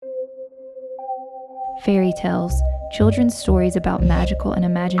Fairy tales, children's stories about magical and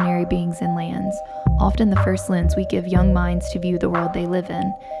imaginary beings and lands, often the first lens we give young minds to view the world they live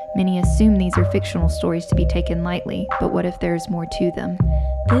in. Many assume these are fictional stories to be taken lightly, but what if there's more to them?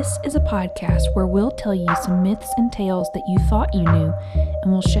 This is a podcast where we'll tell you some myths and tales that you thought you knew,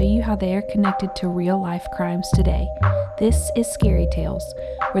 and we'll show you how they are connected to real-life crimes today. This is Scary Tales,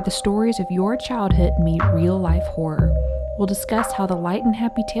 where the stories of your childhood meet real-life horror. We'll discuss how the light and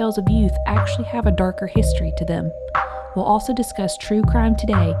happy tales of youth actually have a darker history to them. We'll also discuss true crime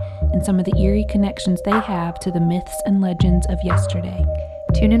today and some of the eerie connections they have to the myths and legends of yesterday.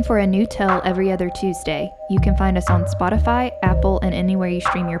 Tune in for a new tale every other Tuesday. You can find us on Spotify, Apple, and anywhere you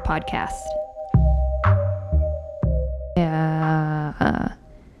stream your podcast. Hannah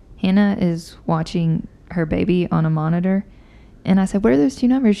is watching her baby on a monitor. And I said, what are those two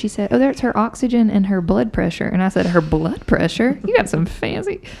numbers? She said, oh, that's her oxygen and her blood pressure. And I said, her blood pressure? You got some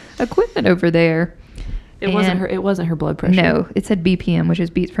fancy equipment over there. It wasn't her blood pressure. No, it said BPM, which is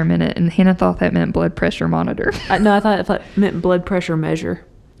beats per minute. And Hannah thought that meant blood pressure monitor. No, I thought it meant blood pressure measure,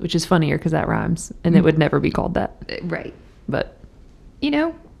 which is funnier because that rhymes. And it would never be called that. Right. But, you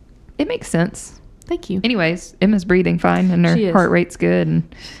know, it makes sense. Thank you. Anyways, Emma's breathing fine and her heart rate's good.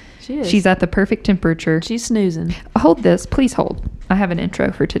 And she is. She's at the perfect temperature. She's snoozing. Hold this. Please hold. I have an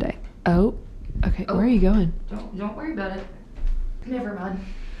intro for today. Oh, okay. Where are you going? Don't worry about it. Never mind.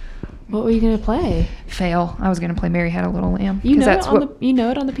 What were you going to play? Fail. I was going to play Mary Had a Little Lamb. You know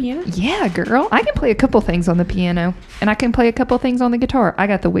it on the piano? Yeah, girl. I can play a couple things on the piano. And I can play a couple things on the guitar. I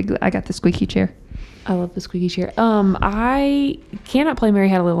got the squeaky chair. I love the squeaky chair. I cannot play Mary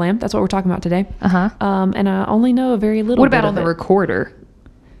Had a Little Lamb. That's what we're talking about today. Uh-huh. And I only know a very little What about bit on the of it. recorder?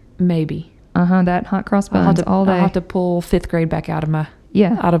 Maybe. That hot cross buns all day. I'll have to pull 5th grade back out of my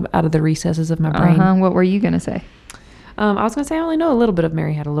out of the recesses of my brain. What were you gonna say? I was gonna say I only know a little bit of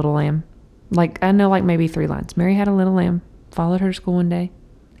Mary Had a Little Lamb. I know maybe 3 lines. Mary had a little lamb, followed her to school one day.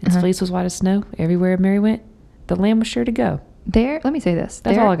 Its fleece was white as snow. Everywhere Mary went, the lamb was sure to go. Let me say this.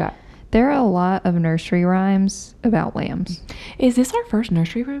 That's all I got. There are a lot of nursery rhymes about lambs. Is this our first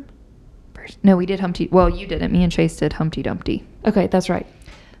nursery rhyme? No, we did Humpty. Well, you didn't. Me and Chase did Humpty Dumpty. Okay, that's right.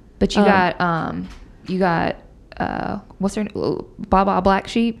 But you got what's her name? Baba Black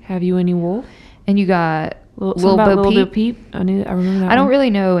Sheep. Have you any wool? And you got Little Bo Peep. I remember that. I don't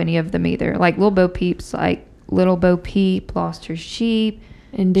really know any of them either. Like Little Bo Peep's like Little Bo Peep lost her sheep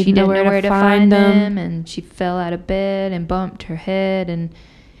and she didn't know where to find them, and she fell out of bed and bumped her head and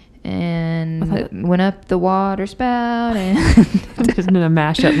went up the water spout and I'm just in a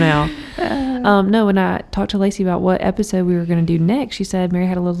mashup now. No, when I talked to Lacey about what episode we were going to do next, she said Mary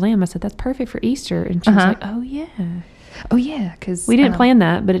Had a Little Lamb. I said that's perfect for Easter, and she was like, oh yeah, because we didn't plan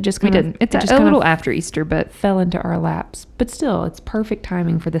that, but it just kind of it's just a little after Easter, but fell into our laps. But still, it's perfect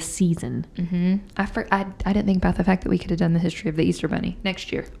timing for the season. I didn't think about the fact that we could have done the history of the Easter Bunny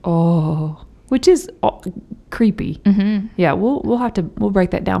next year. Oh, which is creepy. Yeah, we'll break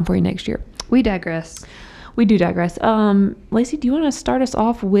that down for you next year. We digress. We do digress. Lacey, do you want to start us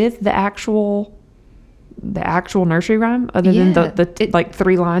off with the actual nursery rhyme, other than the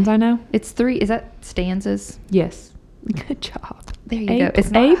 3 lines I know? It's 3. Is that stanzas? Yes. Good job. There you go. It's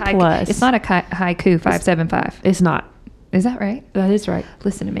not A+. It's not a haiku 575. It's not. Is that right? That is right.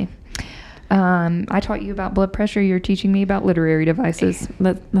 Listen to me. I taught you about blood pressure. You're teaching me about literary devices.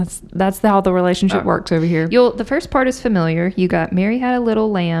 That's how the relationship works over here. The first part is familiar. You got Mary had a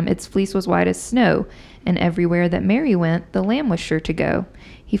little lamb. Its fleece was white as snow. And everywhere that Mary went, the lamb was sure to go.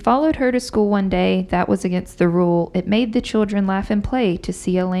 He followed her to school one day. That was against the rule. It made the children laugh and play to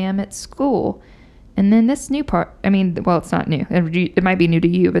see a lamb at school. And then this new part, it's not new. It might be new to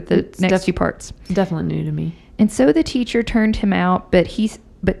you, but the next 2 parts. Definitely new to me. And so the teacher turned him out, but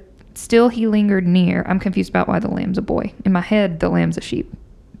still he lingered near. I'm confused about why the lamb's a boy. In my head, the lamb's a sheep.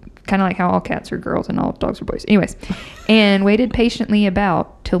 Kind of like how all cats are girls and all dogs are boys. Anyways, and waited patiently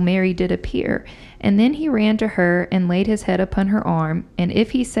about till Mary did appear. And then he ran to her and laid his head upon her arm. And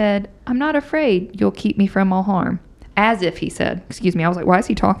if he said, I'm not afraid, you'll keep me from all harm. As if he said, excuse me, I was like, why is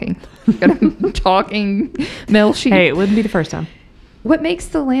he talking? Got a talking male sheep. Hey, it wouldn't be the first time. What makes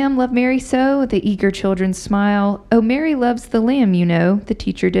the lamb love Mary so? The eager children smile. Oh, Mary loves the lamb, you know, the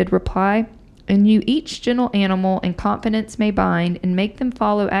teacher did reply. And you each gentle animal in confidence may bind and make them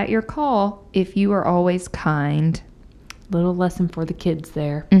follow at your call if you are always kind. Little lesson for the kids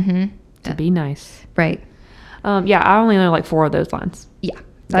there. To be nice. Right. I only know 4 of those lines. Yeah.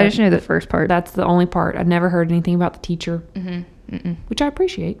 I just know the first part. That's the only part. I'd never heard anything about the teacher, which I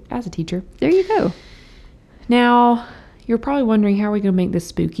appreciate as a teacher. There you go. Now, you're probably wondering, how are we going to make this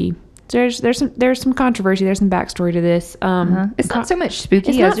spooky? So there's some controversy. There's some backstory to this. It's not so much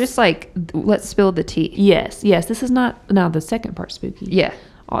spooky as just like, let's spill the tea. Yes. This is not now the second part spooky. Yeah,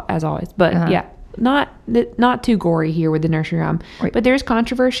 as always. But yeah, not too gory here with the nursery rhyme. Right. But there's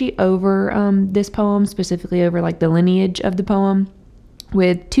controversy over this poem, specifically over like the lineage of the poem,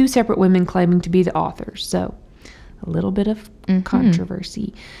 with 2 separate women claiming to be the authors. So a little bit of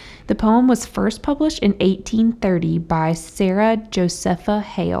controversy. The poem was first published in 1830 by Sarah Josepha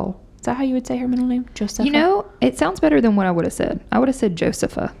Hale. Is that how you would say her middle name? Josepha? You know, it sounds better than what I would have said. I would have said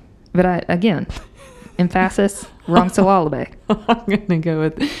Josepha. But again, emphasis, wrong syllable. I'm going to go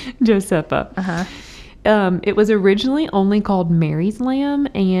with Josepha. It was originally only called Mary's Lamb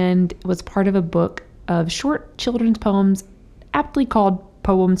and was part of a book of short children's poems aptly called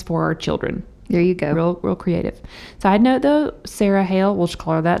Poems for Our Children. There you go. Real creative. Side note though, Sarah Hale, we'll just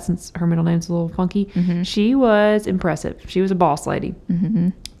call her that since her middle name's a little funky. She was impressive. She was a boss lady.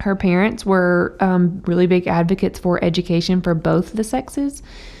 Her parents were really big advocates for education for both the sexes.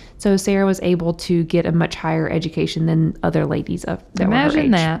 So Sarah was able to get a much higher education than other ladies that were her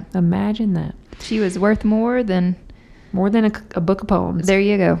age. Imagine that. She was worth more than a book of poems. There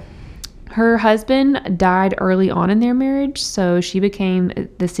you go. Her husband died early on in their marriage, so she became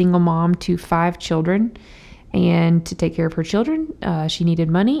the single mom to 5 children. And to take care of her children, she needed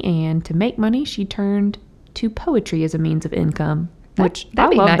money, and to make money, she turned to poetry as a means of income. Which I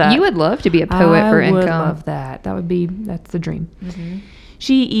love that. You would love to be a poet for income. I would love that. That's the dream.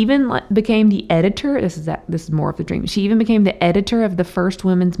 She even became the editor. This is more of the dream. She even became the editor of the first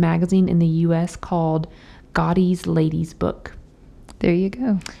women's magazine in the U.S. called Godey's Ladies Book. There you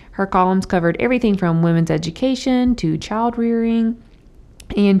go. Her columns covered everything from women's education to child rearing,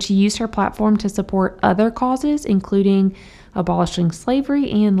 and she used her platform to support other causes, including abolishing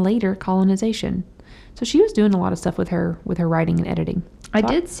slavery and later colonization. So she was doing a lot of stuff with her writing and editing.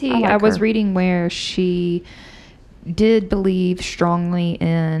 I was reading where she did believe strongly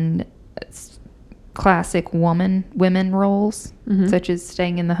in classic women roles, such as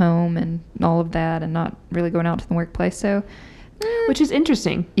staying in the home and all of that, and not really going out to the workplace. So, which is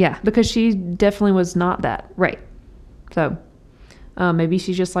interesting. Yeah, because she definitely was not that. Right. So, maybe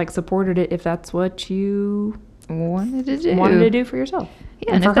she just like supported it if that's what you wanted to do for yourself.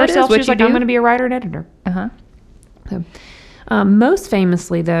 Yeah, and for herself, she's like, I'm going to be a writer and editor. So, most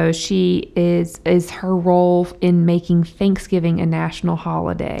famously, though, she is her role in making Thanksgiving a national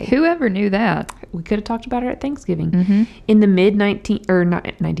holiday. Whoever knew that? We could have talked about her at Thanksgiving. In the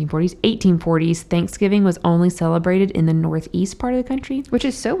mid-1840s, Thanksgiving was only celebrated in the northeast part of the country. Which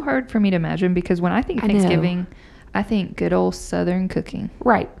is so hard for me to imagine, because when I think Thanksgiving, I think good old Southern cooking.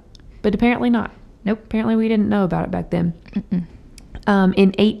 Right. But apparently not. Nope. Apparently we didn't know about it back then.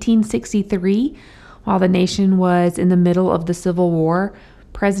 In 1863, while the nation was in the middle of the Civil War,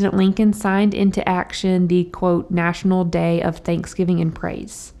 President Lincoln signed into action the, quote, National Day of Thanksgiving and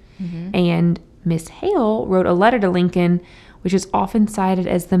Praise. And Miss Hale wrote a letter to Lincoln, which is often cited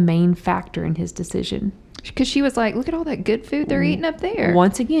as the main factor in his decision. Because she was like, look at all that good food they're eating up there.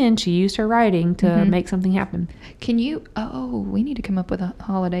 Once again, she used her writing to make something happen. We need to come up with a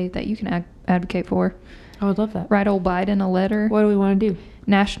holiday that you can advocate for. I would love that. Write old Biden a letter. What do we want to do?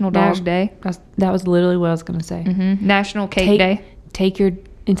 National Dog Day. That was literally what I was going to say. National Cake Day.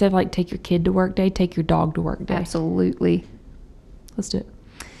 Instead of like take your kid to work day, take your dog to work day. Absolutely. Let's do it.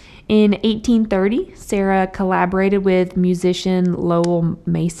 In 1830, Sarah collaborated with musician Lowell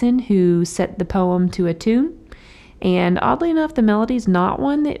Mason, who set the poem to a tune. And oddly enough, the melody's not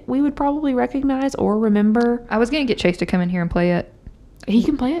one that we would probably recognize or remember. I was going to get Chase to come in here and play it. He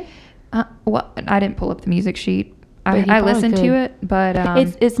can play it? Well, I didn't pull up the music sheet. I listened to it, but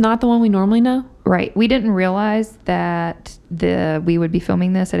it's not the one we normally know. Right. We didn't realize that we would be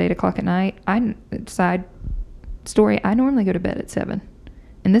filming this at 8:00 at night. Side story, I normally go to bed at 7.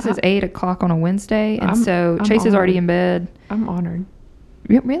 And this is 8:00 on a Wednesday, and so Chase is already in bed. I'm honored.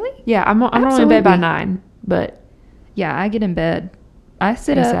 Really? Yeah, I'm normally in bed by 9, but yeah, I get in bed. I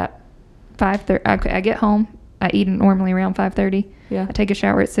sit up at 5:30. I get home. I eat normally around 5:30. Yeah. I take a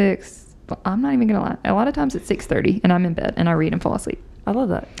shower at 6. I'm not even gonna lie. A lot of times it's 6:30, and I'm in bed and I read and fall asleep. I love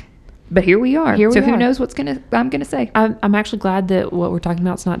that. But here we are. So who knows what I'm gonna say? I'm actually glad that what we're talking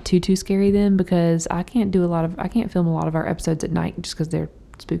about is not too scary then, because I can't film a lot of our episodes at night just because they're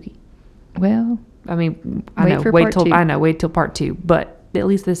spooky. Well, I mean, wait till part 2, but at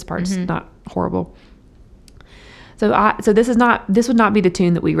least this part's not horrible. So this would not be the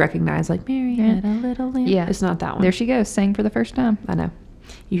tune that we recognize, like Mary had a little lamb. Yeah, it's not that one. There she goes, sang for the first time. I know,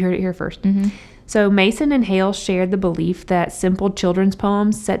 you heard it here first. So Mason and Hale shared the belief that simple children's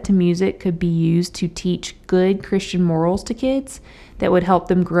poems set to music could be used to teach good Christian morals to kids that would help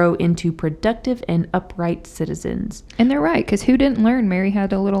them grow into productive and upright citizens. And they're right, because who didn't learn Mary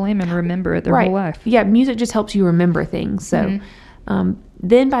Had a Little Lamb and remember it their whole life? Yeah, music just helps you remember things. So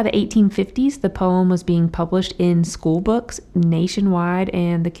then by the 1850s, the poem was being published in school books nationwide,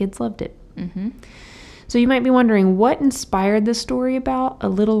 and the kids loved it. Mm-hmm. So you might be wondering, what inspired this story about a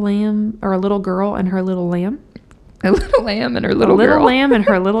little lamb, or a little girl and her little lamb? A little lamb and her little girl. A little lamb and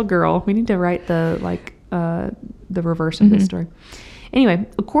her little girl. We need to write the reverse of this story. Anyway,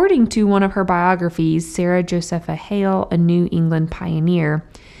 according to one of her biographies, Sarah Josepha Hale, a New England pioneer,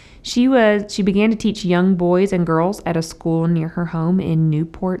 she began to teach young boys and girls at a school near her home in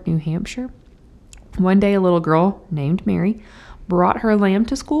Newport, New Hampshire. One day, a little girl named Mary brought her lamb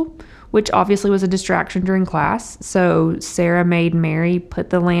to school, which obviously was a distraction during class. So Sarah made Mary put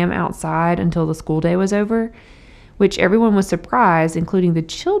the lamb outside until the school day was over, which everyone was surprised, including the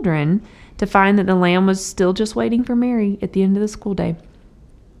children, to find that the lamb was still just waiting for Mary at the end of the school day.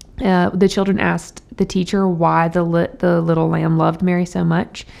 The children asked the teacher why the little lamb loved Mary so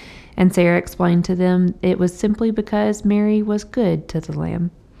much, and Sarah explained to them it was simply because Mary was good to the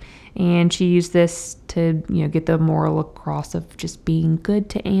lamb. And she used this to, get the moral across of just being good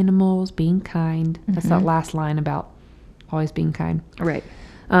to animals, being kind. Mm-hmm. That's that last line about always being kind. Right.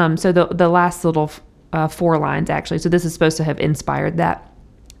 So the last little 4 lines, actually, so this is supposed to have inspired that.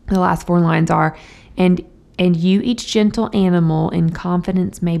 The last 4 lines are, and you each gentle animal in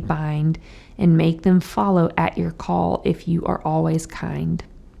confidence may bind, and make them follow at your call if you are always kind.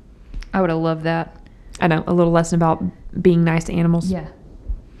 I would have loved that. I know, a little lesson about being nice to animals. Yeah.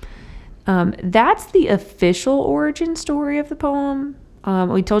 That's the official origin story of the poem.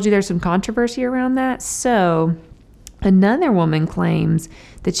 We told you there's some controversy around that. So another woman claims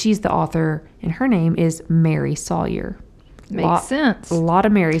that she's the author, and her name is Mary Sawyer. Makes sense. A lot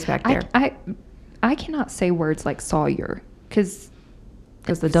of Marys back there. I cannot say words like Sawyer because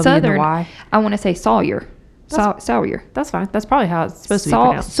the W and the Y. I want to say Sawyer. Sawyer. That's fine. That's probably how it's supposed to be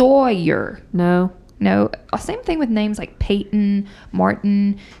pronounced. Sawyer. No. Same thing with names like Peyton,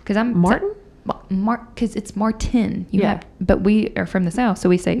 Martin. Because Martin? Because it's Martin. But we are from the South, so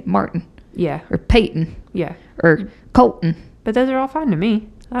we say Martin. Yeah. Or Peyton. Yeah. Or Colton. But those are all fine to me.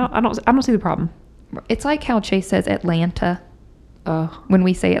 I don't see the problem. It's like how Chase says Atlanta. Oh. When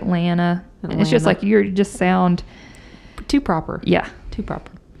we say Atlanta. It's just like you just sound too proper. Yeah. Too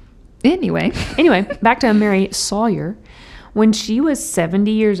proper. Anyway, back to Mary Sawyer. When she was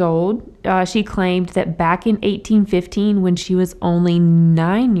 70 years old, she claimed that back in 1815, when she was only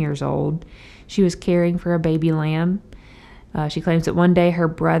 9 years old, she was caring for a baby lamb. She claims that one day her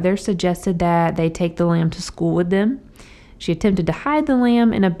brother suggested that they take the lamb to school with them. She attempted to hide the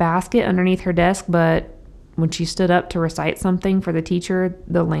lamb in a basket underneath her desk, but when she stood up to recite something for the teacher,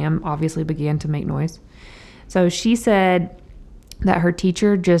 the lamb obviously began to make noise. So she said that her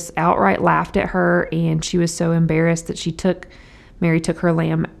teacher just outright laughed at her, and she was so embarrassed that Mary took her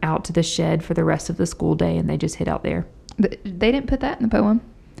lamb out to the shed for the rest of the school day, and they just hid out there. But they didn't put that in the poem.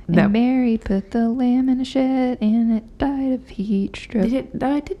 No. And Mary put the lamb in a shed, and it died of heat stroke. It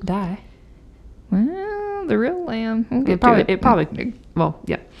didn't die. Well, the real lamb. Well,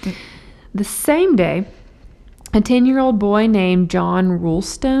 yeah. The same day, a 10-year-old boy named John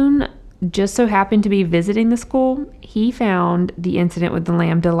Rulstone just so happened to be visiting the school. He found the incident with the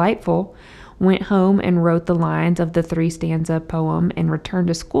lamb delightful, went home and wrote the lines of the 3-stanza poem, and returned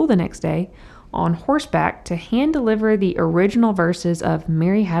to school the next day on horseback to hand deliver the original verses of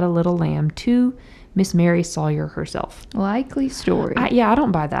Mary Had a Little Lamb to Miss Mary Sawyer herself. Likely story. I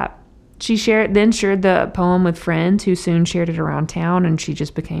don't buy that. She shared the poem with friends who soon shared it around town, and she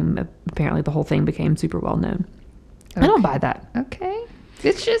just apparently the whole thing became super well known. Okay. I don't buy that. Okay.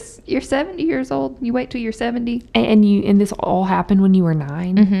 It's just, you're 70 years old. You wait till you're 70. And this all happened when you were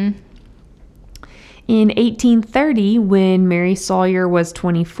 9? Mm-hmm. In 1830, when Mary Sawyer was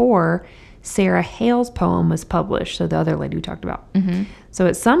 24, Sarah Hale's poem was published, so the other lady we talked about. Mm-hmm. So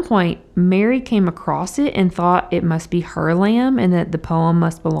at some point, Mary came across it and thought it must be her lamb, and that the poem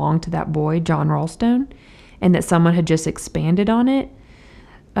must belong to that boy, John Ralston, and that someone had just expanded on it.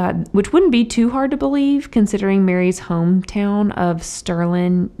 Which wouldn't be too hard to believe, considering Mary's hometown of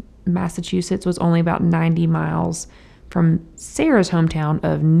Sterling, Massachusetts, was only about 90 miles from Sarah's hometown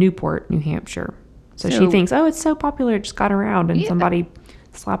of Newport, New Hampshire. So she thinks, it's so popular, it just got around, and somebody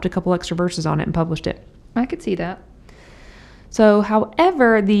slapped a couple extra verses on it and published it. I could see that. So,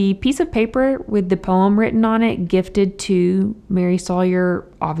 however, the piece of paper with the poem written on it, gifted to Mary Sawyer,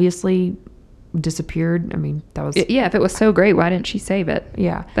 obviously disappeared. I mean, that was... Yeah, if it was so great, why didn't she save it?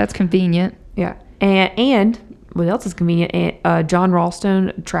 Yeah. That's convenient. Yeah. And what else is convenient? John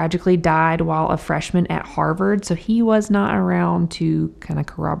Ralston tragically died while a freshman at Harvard, so he was not around to kind of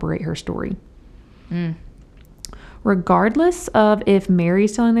corroborate her story. Regardless of if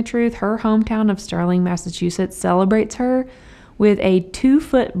Mary's telling the truth, her hometown of Sterling, Massachusetts celebrates her with a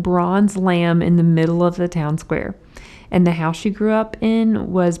 2-foot bronze lamb in the middle of the town square. And the house she grew up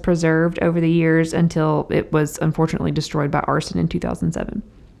in was preserved over the years until it was unfortunately destroyed by arson in 2007.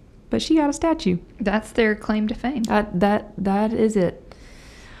 But she got a statue. That's their claim to fame. That is it.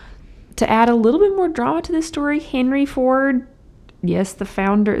 To add a little bit more drama to this story, Henry Ford, yes,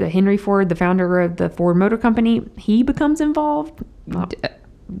 Henry Ford, the founder of the Ford Motor Company, he becomes involved.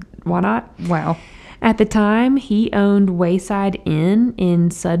 Why not? Wow. At the time, he owned Wayside Inn in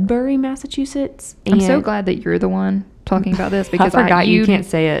Sudbury, Massachusetts. I'm so glad that you're the one talking about this because I forgot you can't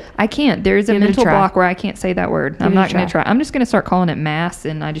say it. I can't. There's a mental block where I can't say that word. I'm not going to try. I'm just going to start calling it Mass,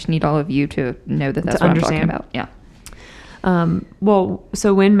 and I just need all of you to know that that's what I'm talking about. Yeah. Well,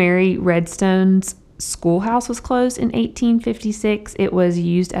 so when Mary Redstone's schoolhouse was closed in 1856, it was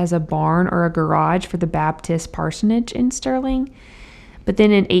used as a barn or a garage for the Baptist parsonage in Sterling. But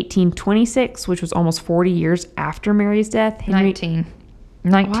then in 1826, which was almost 40 years after Mary's death,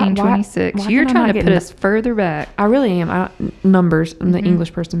 1926. Why You're can I trying not to get put us further back. I really am. Numbers. I'm the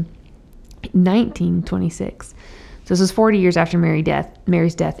English person. 1926. So this was 40 years after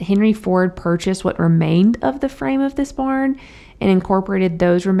Mary's death. Henry Ford purchased what remained of the frame of this barn and incorporated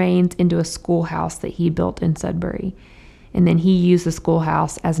those remains into a schoolhouse that he built in Sudbury. And then he used the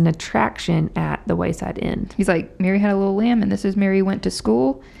schoolhouse as an attraction at the Wayside Inn. He's like, Mary had a little lamb, and this is Mary went to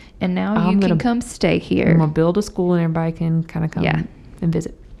school, and now you can come stay here. I'm going to build a school, and everybody can kind of come and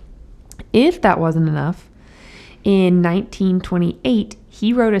visit. If that wasn't enough, in 1928,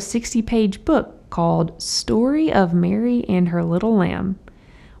 he wrote a 60-page book called Story of Mary and Her Little Lamb,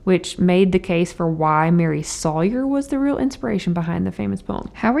 which made the case for why Mary Sawyer was the real inspiration behind the famous poem.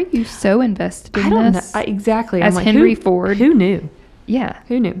 How are you so invested in I don't this? know. Exactly. As Henry Ford. Who knew? Yeah.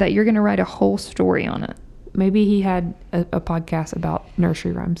 Who knew? That you're going to write a whole story on it. Maybe he had a podcast about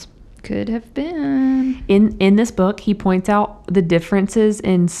nursery rhymes. Could have been. In this book, he points out the differences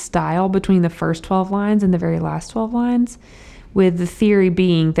in style between the first 12 lines and the very last 12 lines, with the theory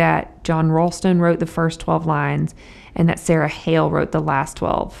being that John Ralston wrote the first 12 lines and that Sarah Hale wrote the last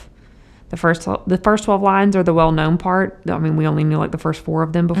 12. The first 12 lines are the well-known part. I mean, we only knew like the first 4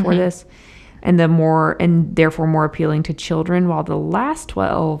 of them before this, and therefore more appealing to children, while the last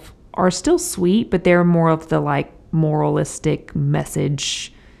 12 are still sweet, but they're more of the like moralistic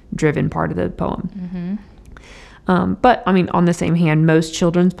message-driven part of the poem. But I mean, on the same hand, most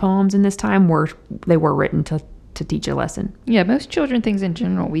children's poems in this time were written to teach a lesson. Yeah, most children things in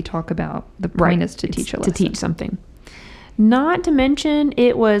general we talk about. The point is to teach a lesson. To teach something. Not to mention,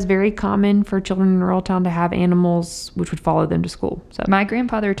 it was very common for children in rural town to have animals which would follow them to school. So my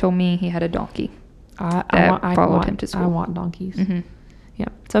grandfather told me he had a donkey. I followed him to school. I want donkeys. Yeah.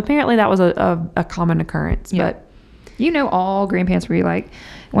 So apparently that was a common occurrence. Yeah. But you know, all grandparents were like,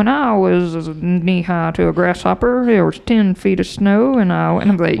 when I was knee high to a grasshopper, there was 10 feet of snow, and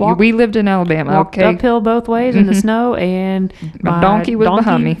I'm like, we lived in Alabama. Walked uphill both ways in the snow, and my donkey was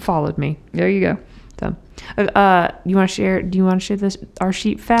behind me. Followed me. There you go. So, you want to share? Do you want to share our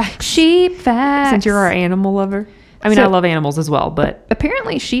sheep facts? Sheep facts. Since you're our animal lover. I mean, I love animals as well, but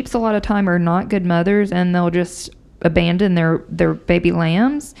apparently, sheeps a lot of time are not good mothers, and they'll just abandon their baby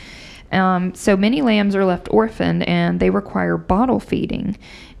lambs. So many lambs are left orphaned, and they require bottle feeding.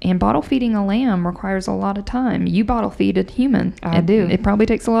 And bottle feeding a lamb requires a lot of time. You bottle feed a human. I do. It probably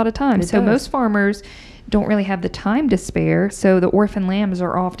takes a lot of time. So most farmers don't really have the time to spare. So the orphan lambs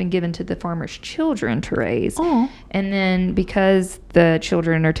are often given to the farmer's children to raise. Aww. And then because the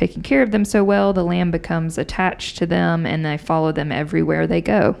children are taking care of them so well, the lamb becomes attached to them, and they follow them everywhere they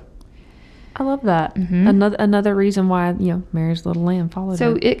go. I love that. Another reason why, Mary's little lamb followed her.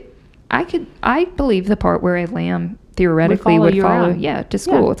 So I believe the part where a lamb theoretically would follow to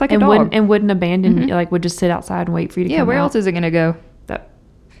school. Yeah. It's like a dog. Wouldn't abandon, would just sit outside and wait for you to come out. Yeah, where else is it going to go?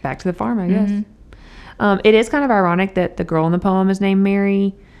 Back to the farm, I guess. It is kind of ironic that the girl in the poem is named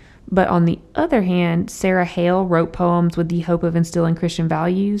Mary, but on the other hand, Sarah Hale wrote poems with the hope of instilling Christian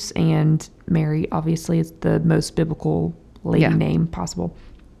values, and Mary obviously is the most biblical lady name possible.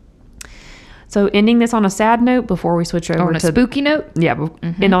 So ending this on a sad note before we switch over to... On a spooky note? Yeah,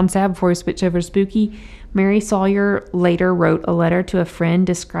 and on sad before we switch over to spooky, Mary Sawyer later wrote a letter to a friend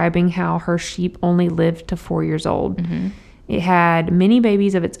describing how her sheep only lived to 4 years old. It had many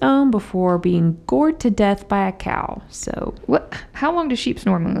babies of its own before being gored to death by a cow. So What? How long do sheep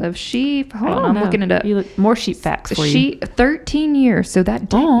normally live? Sheep. Hold I on, don't I'm know. looking it up. You look, more sheep facts for you. She 13 years. So that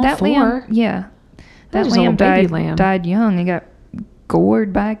that 4. lamb. Yeah. That Just a little lamb baby died lamb. died young and got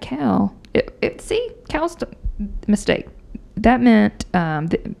gored by a cow. See, cows. Mistake. That meant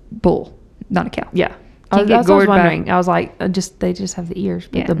the bull, not a cow. Yeah. Can't get That's what I was gored by- wondering. I was like, they just have the ears.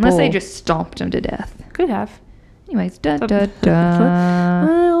 But Yeah, the unless they bull just stomped him to death. could have. Anyways, da So- da A da.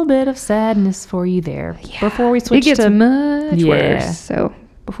 little bit of sadness for you there. Yeah. Before we switch it gets to much Yeah. worse. So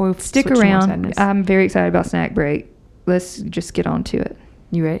before we stick switch to more around. sadness. I'm very excited about snack break. Let's just get on to it.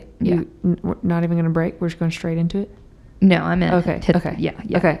 You ready? Yeah. We're not even going to break. We're just going straight into it. No, I meant Okay, okay. Yeah,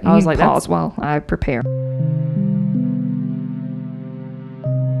 yeah. Okay, You I was can like, pause that's- while I prepare.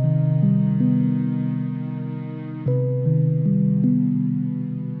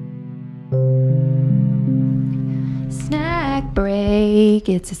 Snack break.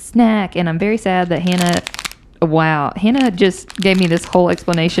 It's a snack, and I'm very sad that Hannah. Wow, Hannah just gave me this whole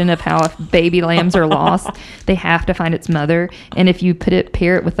explanation of how if baby lambs are lost, they have to find its mother, and if you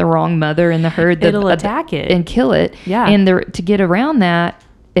pair it with the wrong mother in the herd, It'll attack it. and kill it. Yeah. And to get around that,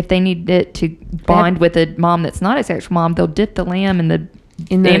 if they need it to bond with a mom that's not its actual mom, they'll dip the lamb in the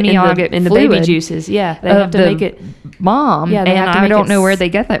amniotic in the baby fluid juices. Yeah, they of have to the make it. mom. Yeah, they and have to I make don't it know where s- they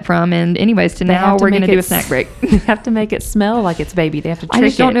get that from. And anyways, They now have to we're gonna make do a it snack break. They have to make it smell like it's baby. They have to trick I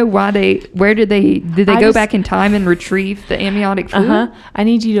just don't it. know why where did they I go just- back in time and retrieve the amniotic fluid? I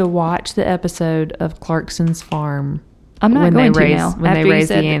need you to watch the episode of Clarkson's Farm. I'm not when going they to raise now. when after they you raise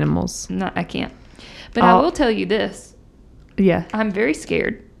said the that. animals. No, I can't. But I I'll- will tell you this. Yeah. I'm very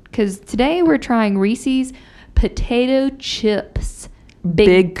scared because today we're trying Reese's potato chips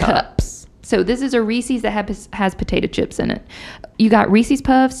Big cups. So this is a Reese's that has potato chips in it. You got Reese's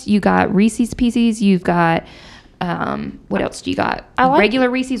Puffs, you got Reese's Pieces, you've got what else do you got? I like-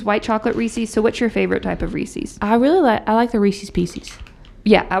 Regular Reese's, white chocolate Reese's. So what's your favorite type of Reese's? I like the Reese's Pieces.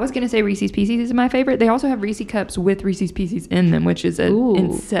 Yeah, I was gonna say Reese's Pieces is my favorite. They also have Reese's Cups with Reese's Pieces in them, which is an Ooh.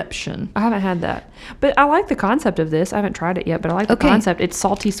 inception. I haven't had that, but I like the concept of this. I haven't tried it yet, but I like the Okay. concept. It's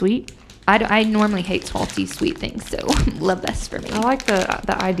salty sweet. I normally hate salty sweet things, so love this for me. I like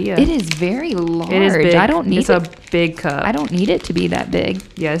the idea. It is very large. It is big. I don't need It's it. a big cup. I don't need it to be that big.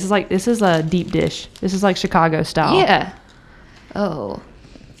 Yeah, this is a deep dish. This is like Chicago style. Yeah. Oh.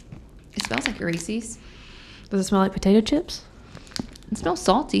 It smells like a Reese's. Does it smell like potato chips? It smells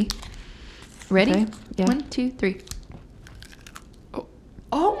salty. Ready? Okay, yeah. 1, 2, 3.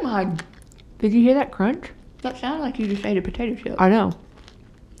 Oh my. Did you hear that crunch? That sounded like you just ate a potato chip. I know.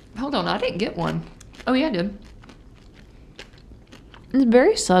 Hold on, I didn't get one. Oh yeah, I did. It's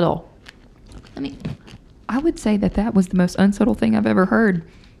very subtle. I would say that was the most unsubtle thing I've ever heard.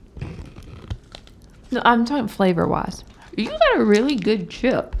 No, I'm talking flavor wise. You got a really good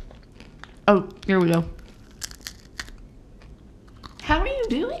chip. Oh, here we go. How are you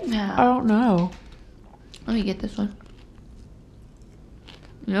doing that? I don't know. Let me get this one.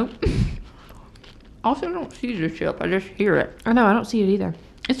 Nope. Also, don't see the chip. I just hear it. I know. I don't see it either.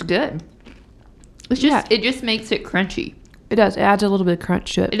 It's good. It's just it just makes it crunchy. It does. It adds a little bit of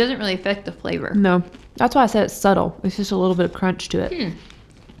crunch to It it. doesn't really affect the flavor. No, that's why I said it's subtle. It's just a little bit of crunch to it.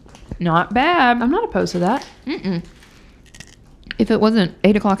 Not bad. I'm not opposed to that. If it wasn't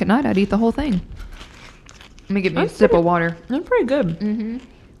 8 o'clock at night, I'd eat the whole thing. Let me get me a That's sip pretty- of water. They're pretty good. Mm-hmm.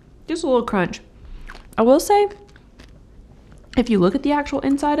 Just a little crunch. I will say, if you look at the actual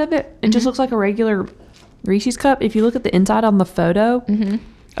inside of it, it just looks like a regular Reese's cup. If you look at the inside on the photo,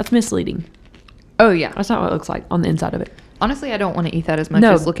 that's misleading. Oh yeah. That's not what it looks like on the inside of it. Honestly, I don't want to eat that as much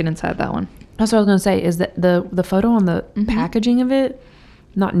No. as looking inside that one. That's what I was gonna say. Is that the photo on the packaging of it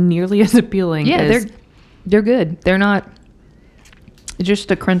not nearly as appealing? Yeah, as, they're good. They're not just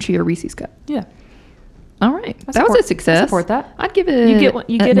a crunchier Reese's cup. yeah. All right, I that was support- a success. I support that. I'd give it You get one-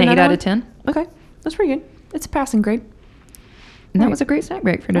 you get an 8 another out one? of 10. Okay, that's pretty good. It's a passing grade. And that Right. was a great snack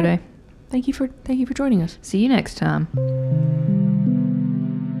break for Right. today. Thank you for joining us. See you next time.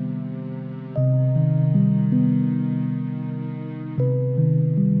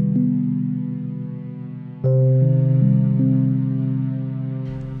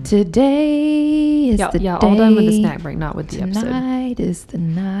 Today is the day. all done with the snack break, not with the episode. Tonight is the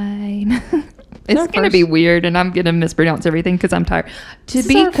night. our It's going to be first- weird, and I'm going to mispronounce everything because I'm tired. To This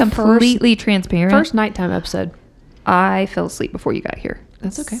is be our completely transparent, First nighttime episode. I fell asleep before you got here.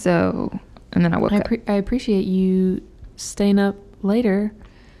 That's okay. So, and then I woke up. I appreciate you staying up later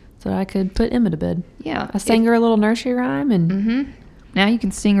so I could put Emma to bed. Yeah. I sang her a little nursery rhyme, and Mm-hmm. Now you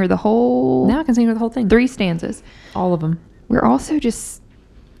can sing her the whole now I can sing her the whole thing. 3 stanzas. All of them. We're also just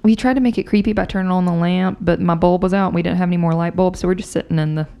We tried to make it creepy by turning on the lamp, but my bulb was out and we didn't have any more light bulbs, so we're just sitting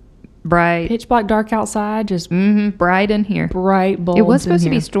in the bright, Pitch black dark outside, just bright in here. bright bulbs. It was supposed to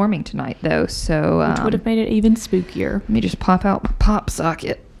in be here, storming tonight, though, so which would have made it even spookier. let me just pop out my pop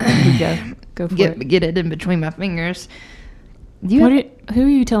socket. There you go. Go for it. Get it in between my fingers. Who are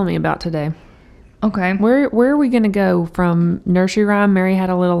you telling me about today? Okay. Where are we going to go from nursery rhyme Mary Had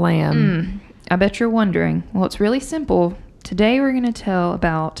a Little Lamb? I bet you're wondering. Well, it's really simple. Today we're going to tell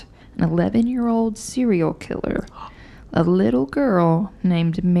about an 11-year-old serial killer. A little girl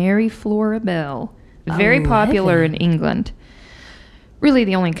named Mary Flora Bell. Very popular in England. Really,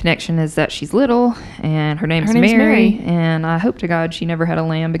 the only connection is that she's little and her name's Mary. And I hope to God she never had a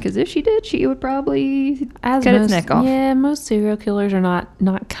lamb, because if she did, she would probably cut its neck off. Yeah, most serial killers are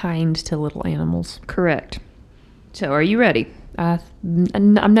not kind to little animals. Correct. So, are you ready? I'm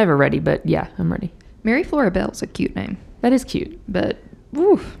never ready, but yeah, I'm ready. Mary Flora Bell's a cute name, That is cute. but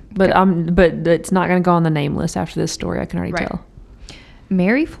oof. But it's not going to go on the name list after this story. I can already tell.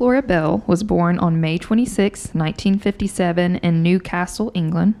 Mary Flora Bell was born on May 26, 1957 in Newcastle,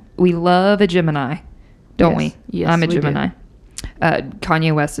 England. We love a Gemini, don't we? Yes, I'm a we do. Gemini.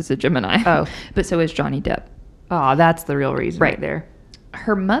 Kanye West is a Gemini. Oh. But so is Johnny Depp. Oh, that's the real reason Right. there.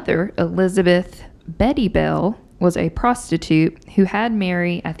 Her mother, Elizabeth Betty Bell, was a prostitute who had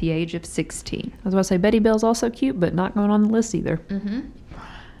Mary at the age of 16. I was about to say Betty Bell's also cute, but not going on the list either.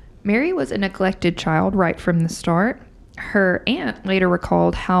 Mary was a neglected child right from the start. Her aunt later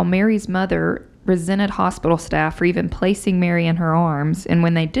recalled how Mary's mother resented hospital staff for even placing Mary in her arms, and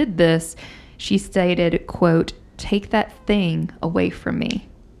when they did this, she stated, quote, "Take that thing away from me."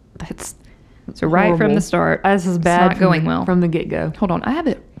 That's So right from horrible. the start, This is it's bad. not going well. from the get go. Hold on, I have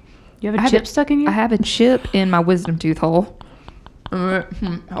it. You have I a have chip it- stuck in you? I have a chip in my wisdom tooth hole. Hold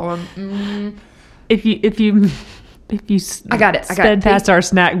on. If you I got it. sped past our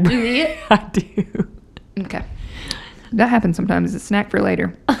snack break, see it? I do. Okay. That happens sometimes. It's a snack for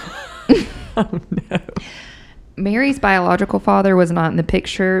later. Oh no. Mary's biological father was not in the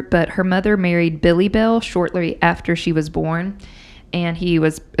picture, but her mother married Billy Bell shortly after she was born, and he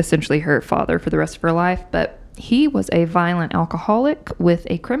was essentially her father for the rest of her life. But he was a violent alcoholic with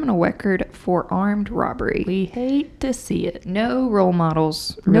a criminal record for armed robbery. We hate to see it. No role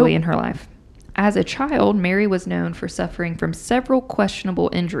models really Nope. in her life. As a child, Mary was known for suffering from several questionable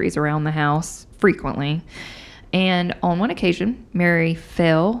injuries around the house frequently. And on one occasion, Mary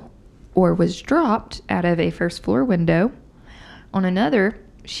fell or was dropped out of a first floor window. On another,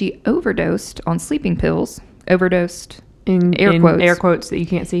 she overdosed on sleeping pills. Overdosed. In Air quotes. air quotes that you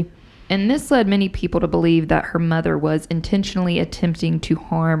can't see. And this led many people to believe that her mother was intentionally attempting to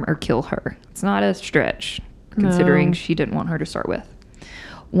harm or kill her. It's not a stretch, considering No. she didn't want her to start with.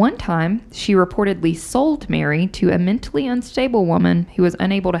 One time, she reportedly sold Mary to a mentally unstable woman who was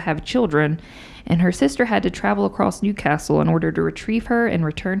unable to have children, and her sister had to travel across Newcastle in order to retrieve her and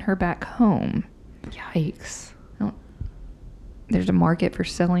return her back home. Yikes. There's a market for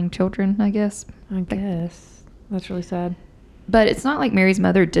selling children, I guess. I guess. That's really sad. But it's not like Mary's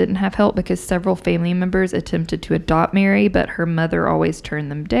mother didn't have help, because several family members attempted to adopt Mary, but her mother always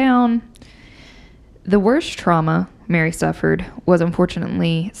turned them down. The worst trauma Mary suffered was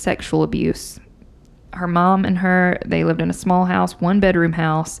unfortunately sexual abuse. Her mom and her, they lived in a small house, 1-bedroom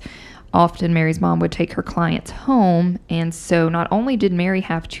house. Often Mary's mom would take her clients home, and so not only did Mary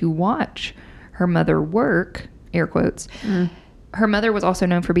have to watch her mother work, air quotes, her mother was also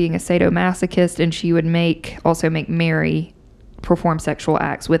known for being a sadomasochist, and she would also make Mary perform sexual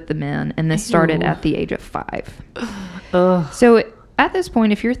acts with the men, and this started Ew. at the age of 5. Ugh. So at this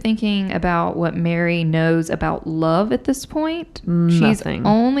point, if you're thinking about what Mary knows about love at this point, she's Nothing.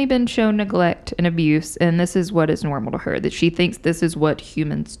 only been shown neglect and abuse, and this is what is normal to her, that she thinks this is what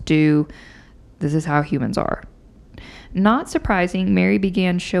humans do. This is how humans are. Not surprising, Mary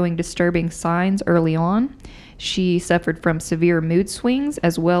began showing disturbing signs early on. She suffered from severe mood swings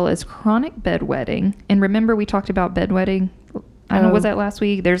as well as chronic bedwetting. And remember, we talked about bedwetting? I don't know, was that last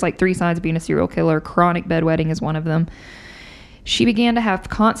week? There's like 3 signs of being a serial killer. Chronic bedwetting is one of them. She began to have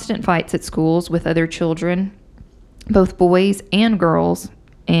constant fights at schools with other children, both boys and girls.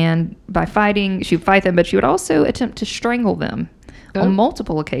 And by fighting, she would fight them, but she would also attempt to strangle them on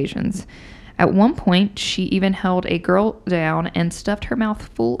multiple occasions. At one point, she even held a girl down and stuffed her mouth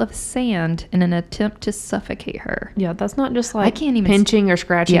full of sand in an attempt to suffocate her. Yeah, that's not just like can't even pinching or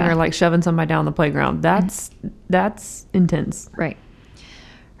scratching Yeah. or like shoving somebody down the playground. That's intense. Right.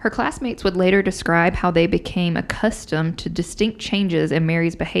 Her classmates would later describe how they became accustomed to distinct changes in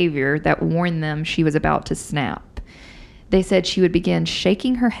Mary's behavior that warned them she was about to snap. They said she would begin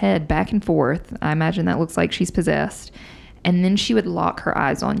shaking her head back and forth. I imagine that looks like she's possessed. and then she would lock her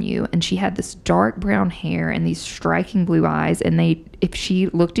eyes on you. And she had this dark brown hair and these striking blue eyes. And if she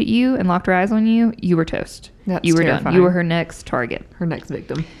looked at you and locked her eyes on you, you were toast. You were terrifying. done. You were her next target. Her next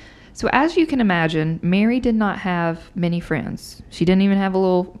victim. So as you can imagine, Mary did not have many friends. She didn't even have a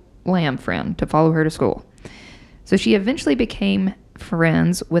little lamb friend to follow her to school. So she eventually became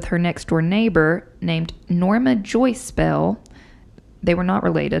friends with her next door neighbor named Norma Joyce Bell. They were not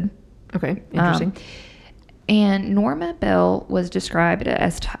related. Okay, interesting. And Norma Bell was described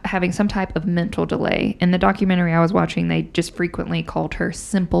as having some type of mental delay. In the documentary I was watching, they just frequently called her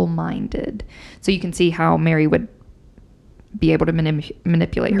simple-minded. So you can see how Mary would be able to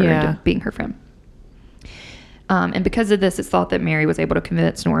manipulate her into being her friend. And because of this, it's thought that Mary was able to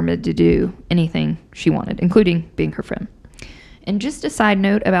convince Norma to do anything she wanted, including being her friend. And just a side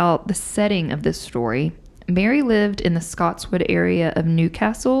note about the setting of this story, Mary lived in the Scotswood area of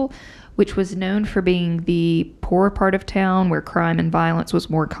Newcastle, which was known for being the poorer part of town where crime and violence was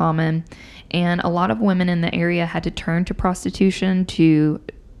more common. And a lot of women in the area had to turn to prostitution to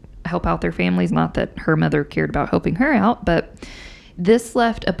help out their families. Not that her mother cared about helping her out, but this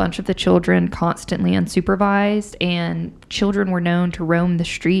left a bunch of the children constantly unsupervised, and children were known to roam the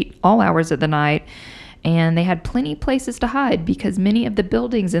street all hours of the night. And they had plenty of places to hide because many of the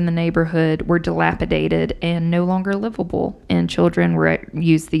buildings in the neighborhood were dilapidated and no longer livable. And children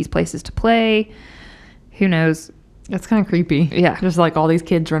used these places to play. Who knows? That's kind of creepy. Yeah. Just like all these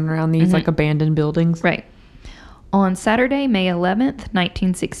kids running around these like abandoned buildings. Right. On Saturday, May 11th,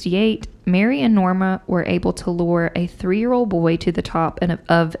 1968, Mary and Norma were able to lure a 3-year-old boy to the top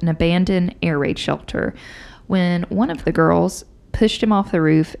of an abandoned air raid shelter when one of the girls pushed him off the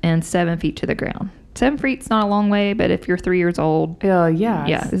roof and 7 feet to the ground. 7 feet's not a long way, but if you're 3 years old,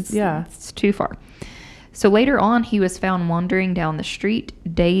 it's too far. So later on, he was found wandering down the street,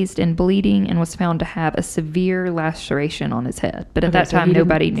 dazed and bleeding, and was found to have a severe laceration on his head. But at that time,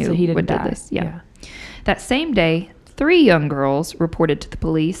 nobody knew what did this. Yeah. That same day, 3 young girls reported to the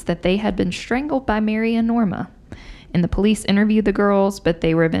police that they had been strangled by Mary and Norma. And the police interviewed the girls, but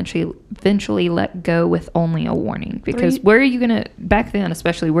they were eventually let go with only a warning. Because where are you going to, back then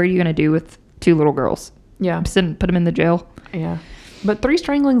especially, what are you going to do with 2 little girls? Yeah. Put them in the jail? Yeah. But 3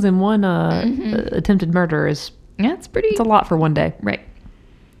 stranglings and 1 attempted murder is... Yeah, it's a lot for one day. Right.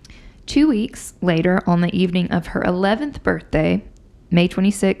 2 weeks later, on the evening of her 11th birthday, May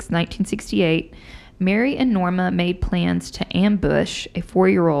 26, 1968, Mary and Norma made plans to ambush a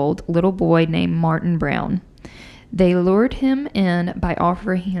 4-year-old little boy named Martin Brown. They lured him in by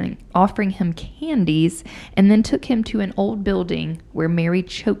offering him candies and then took him to an old building where Mary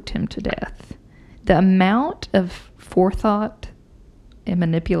choked him to death. The amount of forethought and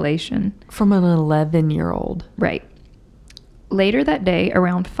manipulation. From an 11-year-old. Right. Later that day,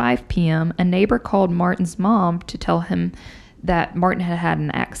 around 5 p.m., a neighbor called Martin's mom to tell him that Martin had had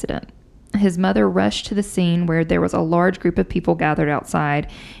an accident. His mother rushed to the scene where there was a large group of people gathered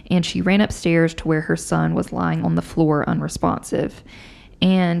outside, and she ran upstairs to where her son was lying on the floor unresponsive.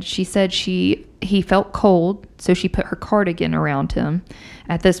 And she said he felt cold, so she put her cardigan around him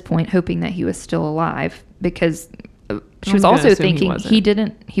at this point, hoping that he was still alive, because she was also thinking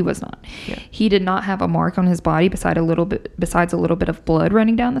he was not. Yeah. He did not have a mark on his body besides a little bit of blood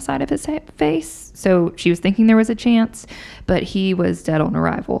running down the side of his face. So she was thinking there was a chance, but he was dead on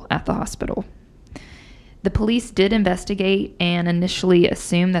arrival at the hospital. The police did investigate and initially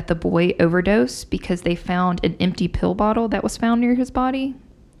assumed that the boy overdosed because they found an empty pill bottle that was found near his body.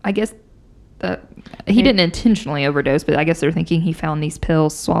 I guess he didn't intentionally overdose, but I guess they're thinking he found these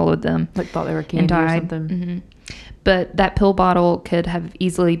pills, swallowed them, like thought they were candy or something. Mm-hmm. But that pill bottle could have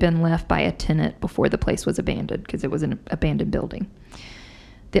easily been left by a tenant before the place was abandoned because it was an abandoned building.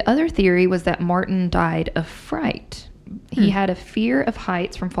 The other theory was that Martin died of fright. He had a fear of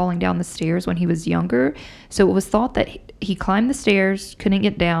heights from falling down the stairs when he was younger, so it was thought that he climbed the stairs, couldn't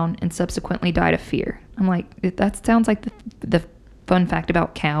get down, and subsequently died of fear. I'm like, that sounds like the fun fact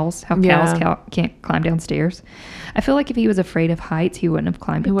about cows, how cows can't climb downstairs. I feel like if he was afraid of heights, he wouldn't have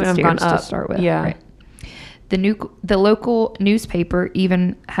climbed up the stairs to start with. Yeah. Right. The local newspaper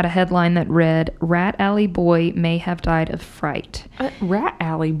even had a headline that read, "Rat Alley Boy may have died of fright." Rat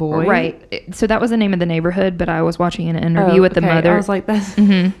Alley Boy? Right. So that was the name of the neighborhood, but I was watching an interview with the mother. I was like, that's...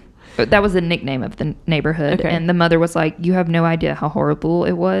 Mm-hmm. That was the nickname of the neighborhood. Okay. And the mother was like, "You have no idea how horrible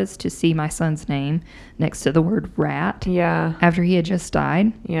it was to see my son's name next to the word rat." Yeah. After he had just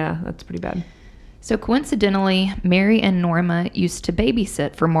died. Yeah, that's pretty bad. So coincidentally, Mary and Norma used to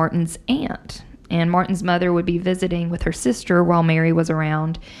babysit for Martin's aunt. And Martin's mother would be visiting with her sister while Mary was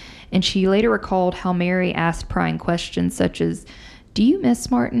around. And she later recalled how Mary asked prying questions such as, "Do you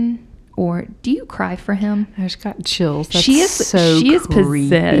miss Martin? or do you cry for him? I just got chills. That's She is creepy.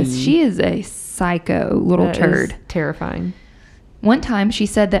 possessed. She is a psycho little That turd. is terrifying. One time she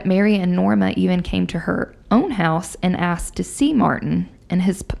said that Mary and Norma even came to her own house and asked to see Martin, and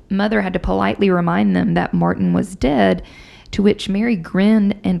his mother had to politely remind them that Martin was dead, to which Mary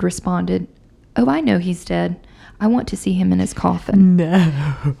grinned and responded, "Oh, I know he's dead. I want to see him in his coffin." No.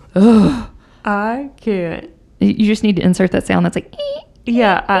 Ugh. I can't. You just need to insert that sound that's like,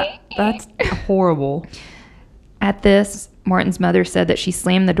 Yeah, that's horrible. At this, Martin's mother said that she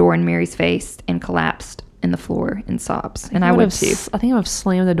slammed the door in Mary's face and collapsed in the floor in sobs. And I would too. I think I would have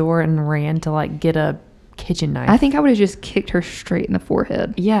slammed the door and ran to like get a kitchen knife. I think I would have just kicked her straight in the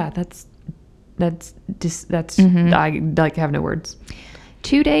forehead. Yeah, that's Mhm. I like have no words.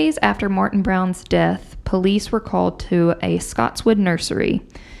 2 days after Martin Brown's death, police were called to a Scotswood nursery.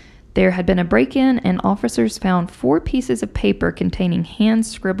 There had been a break-in, and officers found 4 pieces of paper containing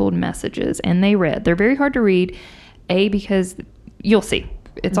hand-scribbled messages, and they read. They're very hard to read, because you'll see.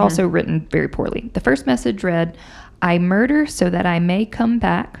 It's also written very poorly. The first message read, "I murder so that I may come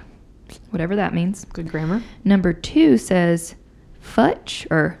back," whatever that means. Good grammar. Number 2 says, "Futch,"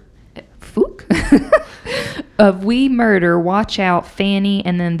 or "Fook," of "We murder, watch out, Fanny,"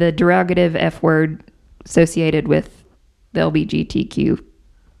 and then the derogative F word associated with the LGBTQ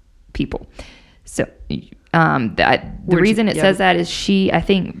people. So, the reason it says that is I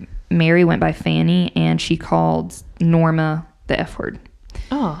think Mary went by Fanny, and she called Norma the F word.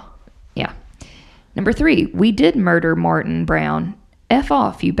 Oh. Yeah. Number 3, "We did murder Martin Brown. F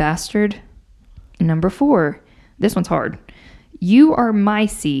off, you bastard." And number 4, this one's hard. "You are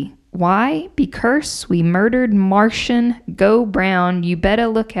micey. Why? Because we murdered Martian. Go Brown. You better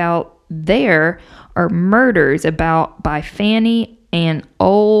look out. There are murders about by Fanny and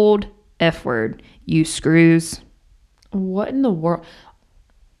old F word. You screws." What in the world?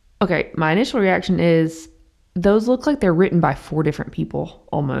 Okay, my initial reaction is those look like they're written by 4 different people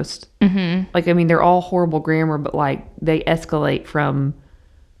almost. Mm-hmm. Like, I mean, they're all horrible grammar, but like they escalate from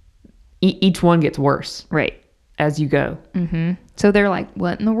each one gets worse Right. as you go. Mm-hmm. So they're like,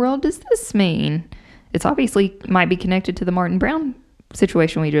 what in the world does this mean? It's obviously might be connected to the Martin Brown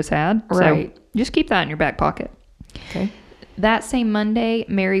situation we just had. Right. So just keep that in your back pocket. Okay. That same Monday,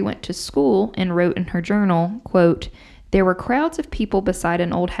 Mary went to school and wrote in her journal, quote, "There were crowds of people beside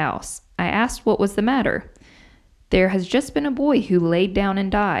an old house. I asked what was the matter. There has just been a boy who laid down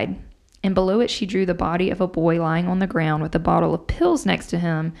and died." And below it, she drew the body of a boy lying on the ground with a bottle of pills next to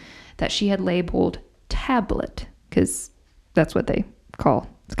him that she had labeled Tablet, because that's what they call.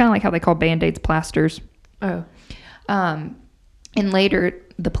 It's kind of like how they call Band-Aids plasters. Oh. And later,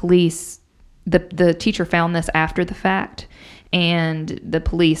 the police, the teacher found this after the fact, and the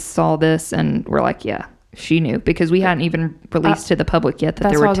police saw this and were like, yeah, she knew, because we hadn't even released to the public yet that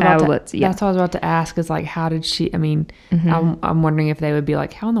there were tablets. That's what I was about to ask, is like, how did she, I mean, I'm wondering if they would be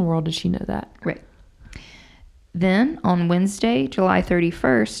like, how in the world did she know that? Right. Then, on Wednesday, July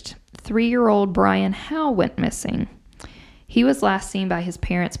 31st, 3-year-old Brian Howe went missing. He was last seen by his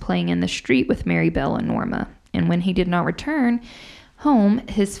parents playing in the street with Mary Bell and Norma, and when he did not return home,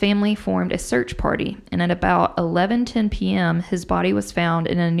 his family formed a search party, and at about 11:10 p.m., his body was found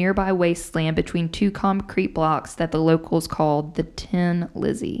in a nearby wasteland between 2 concrete blocks that the locals called the Tin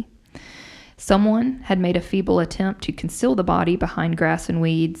Lizzie. Someone had made a feeble attempt to conceal the body behind grass and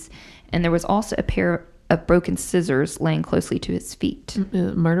weeds, and there was also a pair of broken scissors laying closely to his feet.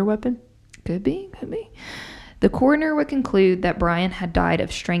 Murder weapon? Could be. The coroner would conclude that Brian had died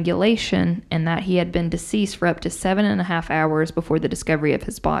of strangulation and that he had been deceased for up to 7.5 hours before the discovery of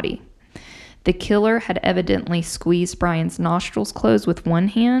his body. The killer had evidently squeezed Brian's nostrils closed with one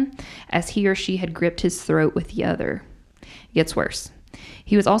hand, as he or she had gripped his throat with the other. It gets worse.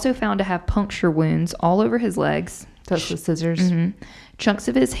 He was also found to have puncture wounds all over his legs. That's the scissors. Mm-hmm. Chunks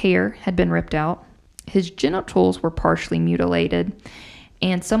of his hair had been ripped out. His genitals were partially mutilated.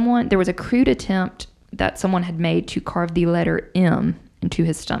 And there was a crude attempt that someone had made to carve the letter M into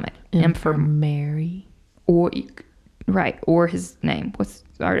his stomach. M for Mary. Or his name.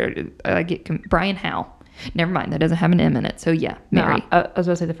 Brian Howe. Never mind, that doesn't have an M in it. So yeah, Mary. No, I was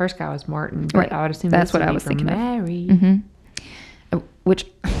about to say the first guy was Martin, but Right. I would assume That's this what would I be was for thinking of. Mary. Mm-hmm. Which,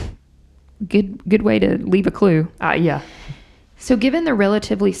 good way to leave a clue. Yeah. So given the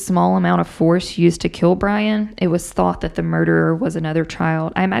relatively small amount of force used to kill Brian, it was thought that the murderer was another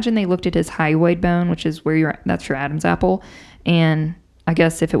child. I imagine they looked at his hyoid bone, which is that's your Adam's apple. And I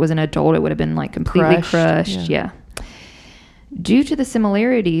guess if it was an adult, it would have been like completely crushed. Yeah. Due to the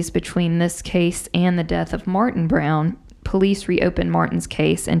similarities between this case and the death of Martin Brown, police reopened Martin's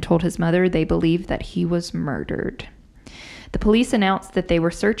case and told his mother they believed that he was murdered. The police announced that they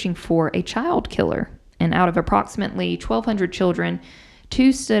were searching for a child killer, and out of approximately 1,200 children,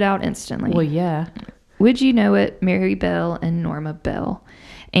 2 stood out instantly. Well, yeah. Would you know it? Mary Bell and Norma Bell.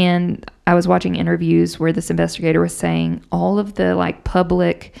 And I was watching interviews where this investigator was saying all of the like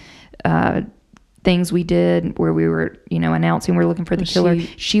public things we did where we were, announcing we're looking for the killer.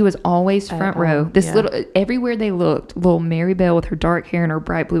 She was always front row. This little, everywhere they looked, little Mary Bell with her dark hair and her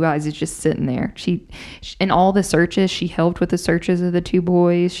bright blue eyes is just sitting there. She in all the searches, she helped with the searches of the 2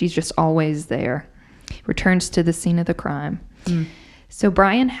 boys. She's just always there. Returns to the scene of the crime. So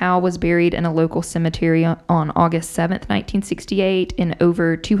Brian Howe was buried in a local cemetery on August 7th, 1968, and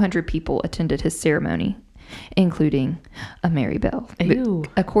over 200 people attended his ceremony, including a Mary Bell. Ew.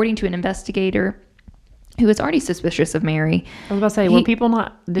 But according to an investigator who was already suspicious of Mary. I was about to say, did people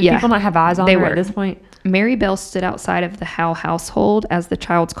not have eyes on her at this point? Mary Bell stood outside of the Howe household as the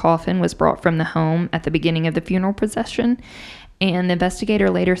child's coffin was brought from the home at the beginning of the funeral procession. And the investigator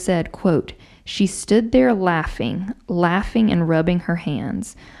later said, quote, "She stood there laughing and rubbing her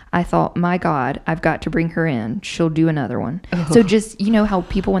hands. I thought, my God, I've got to bring her in. She'll do another one." Ugh. So just, how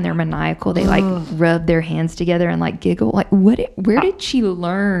people, when they're maniacal, they like rub their hands together and like giggle. Like, where did she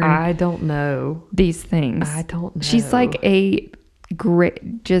learn? I don't know. These things. I don't know. She's like it's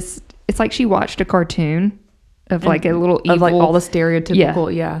like she watched a cartoon of like a little evil. Of like all the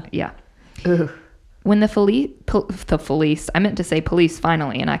stereotypical, Yeah. Ugh. When the police, I meant to say police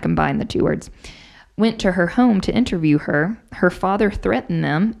finally, and I combined the 2 words, went to her home to interview her, her father threatened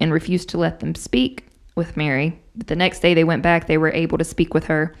them and refused to let them speak with Mary. But the next day they went back, they were able to speak with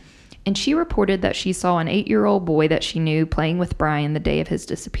her. And she reported that she saw an 8-year-old boy that she knew playing with Brian the day of his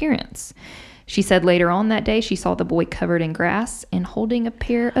disappearance. She said later on that day she saw the boy covered in grass and holding a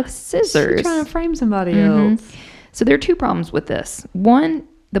pair of scissors. She's trying to frame somebody else. So there are 2 problems with this. One,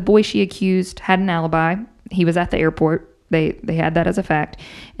 the boy she accused had an alibi. He was at the airport. They had that as a fact.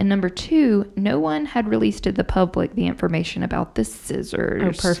 And number 2, no one had released to the public the information about the scissors.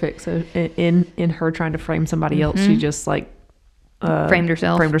 Oh, perfect. So in her trying to frame somebody else, she just like framed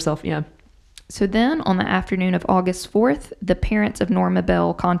herself. Framed herself, yeah. So then on the afternoon of August 4th, the parents of Norma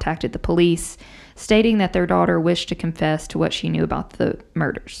Bell contacted the police, stating that their daughter wished to confess to what she knew about the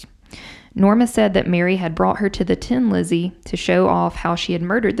murders. Norma said that Mary had brought her to the Tin Lizzie to show off how she had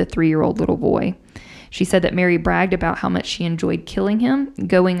murdered the 3-year-old little boy. She said that Mary bragged about how much she enjoyed killing him,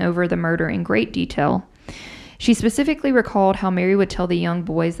 going over the murder in great detail. She specifically recalled how Mary would tell the young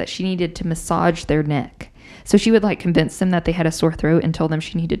boys that she needed to massage their neck. So she would like convince them that they had a sore throat and tell them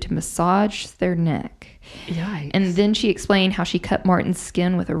she needed to massage their neck. Yikes. And then she explained how she cut Martin's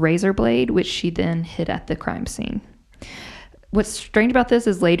skin with a razor blade, which she then hid at the crime scene. What's strange about this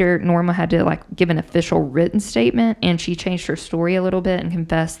is later Norma had to like give an official written statement, and she changed her story a little bit and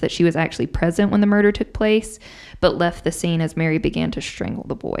confessed that she was actually present when the murder took place, but left the scene as Mary began to strangle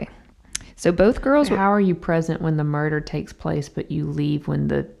the boy. So both girls How are you present when the murder takes place, but you leave when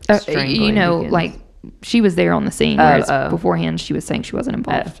the strangling begins? Like she was there on the scene, whereas beforehand she was saying she wasn't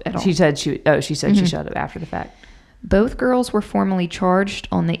involved at all. She said she shut it after the fact. Both girls were formally charged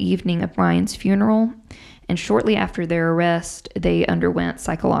on the evening of Brian's funeral. And shortly after their arrest, they underwent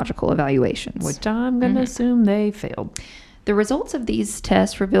psychological evaluations. Which I'm going to assume they failed. The results of these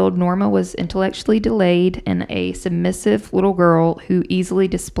tests revealed Norma was intellectually delayed and a submissive little girl who easily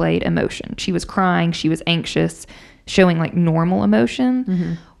displayed emotion. She was crying, she was anxious, showing like normal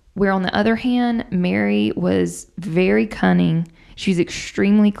emotion. Where on the other hand, Mary was very cunning. She was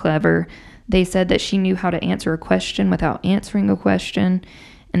extremely clever. They said that she knew how to answer a question without answering a question.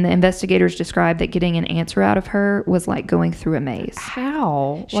 And the investigators described that getting an answer out of her was like going through a maze.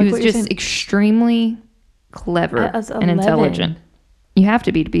 How? She was just extremely clever and intelligent. You have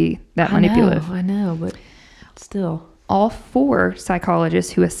to be that manipulative. I know, but still. All 4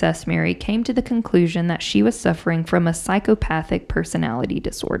 psychologists who assessed Mary came to the conclusion that she was suffering from a psychopathic personality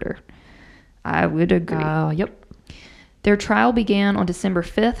disorder. I would agree. Yep. Their trial began on December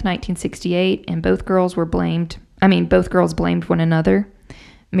 5th, 1968, and both girls blamed one another.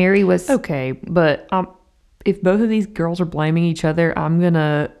 Mary was... Okay, but if both of these girls are blaming each other, I'm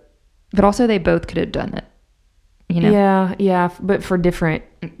gonna... But also they both could have done it, Yeah, but for different...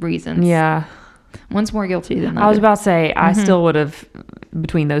 reasons. Yeah. One's more guilty than the other. I was about to say, I still would have...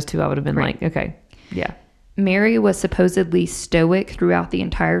 Between those two, I would have been like, okay, yeah. Mary was supposedly stoic throughout the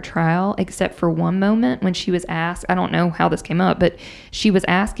entire trial, except for one moment when she was asked... I don't know how this came up, but she was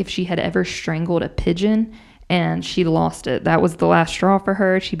asked if she had ever strangled a pigeon, and she lost it. That was the last straw for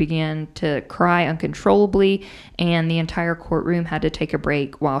her. She began to cry uncontrollably, and the entire courtroom had to take a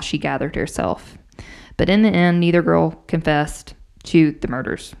break while she gathered herself. But in the end, neither girl confessed to the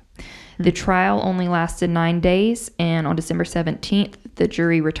murders. The trial only lasted 9 days, and on December 17th, the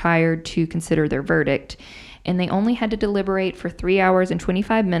jury retired to consider their verdict, and they only had to deliberate for 3 hours and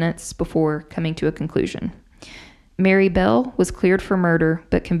 25 minutes before coming to a conclusion. Mary Bell was cleared for murder,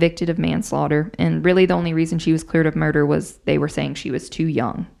 but convicted of manslaughter, and really the only reason she was cleared of murder was they were saying she was too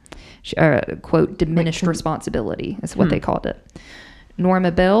young. Quote, diminished responsibility is what they called it.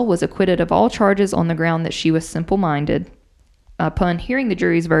 Norma Bell was acquitted of all charges on the ground that she was simple-minded. Upon hearing the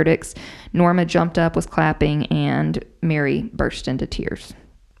jury's verdicts, Norma jumped up, was clapping, and Mary burst into tears.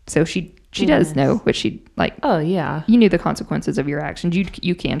 So she does know what she, like... Oh, yeah. You knew the consequences of your actions.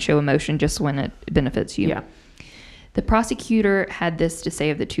 You can show emotion just when it benefits you. Yeah. The prosecutor had this to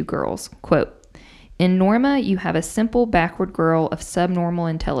say of the two girls, quote, in Norma, you have a simple, backward girl of subnormal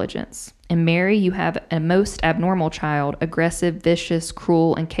intelligence. In Mary, you have a most abnormal child, aggressive, vicious,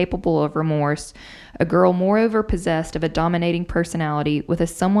 cruel, and capable of remorse, a girl moreover possessed of a dominating personality with a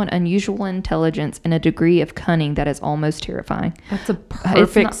somewhat unusual intelligence and a degree of cunning that is almost terrifying. That's a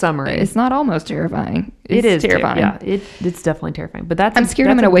perfect summary. It's not almost terrifying. It's terrifying. It's definitely terrifying. But I'm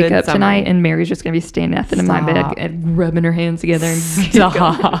scared I'm going to wake up tonight and Mary's just going to be standing nothing in my bed and rubbing her hands together. And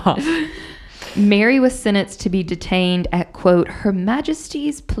Stop. Mary was sentenced to be detained at, quote, Her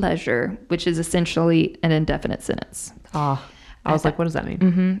Majesty's pleasure, which is essentially an indefinite sentence. I was like, what does that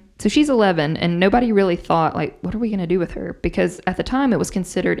mean? So she's 11, and nobody really thought, like, what are we going to do with her? Because at the time, it was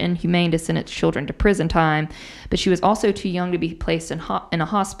considered inhumane to sentence children to prison time, but she was also too young to be placed in a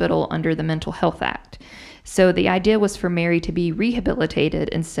hospital under the Mental Health Act. So the idea was for Mary to be rehabilitated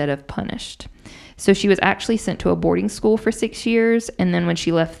instead of punished. So she was actually sent to a boarding school for 6 years, and then when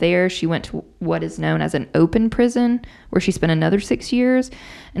she left there, she went to what is known as an open prison, where she spent another 6 years.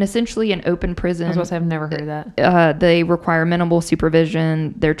 And essentially an open prison... I was about to say, I've never heard of that. They require minimal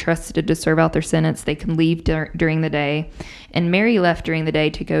supervision. They're trusted to serve out their sentence. They can leave during the day. And Mary left during the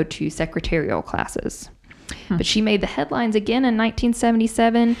day to go to secretarial classes. But she made the headlines again in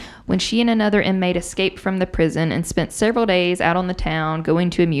 1977 when she and another inmate escaped from the prison and spent several days out on the town going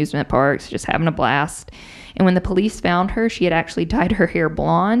to amusement parks, just having a blast. And when the police found her, she had actually dyed her hair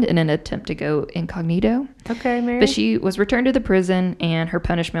blonde in an attempt to go incognito. Okay, Mary. But she was returned to the prison, and her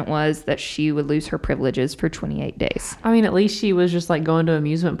punishment was that she would lose her privileges for 28 days. I mean, at least she was just like going to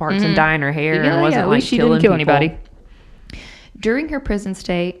amusement parks and dyeing her hair and wasn't at like least she killing didn't kill people. anybody. During her prison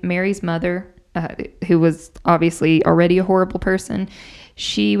stay, Mary's mother, who was obviously already a horrible person,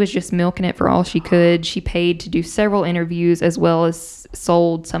 she was just milking it for all she could. She paid to do several interviews, as well as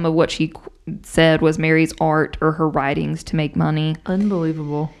sold some of what she said was Mary's art or her writings to make money.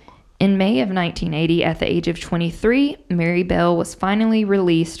 Unbelievable. In May of 1980, at the age of 23, Mary Bell was finally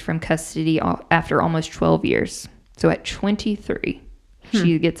released from custody after almost 12 years. So at 23,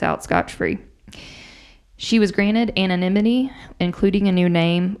 she gets out scotch-free. She was granted anonymity, including a new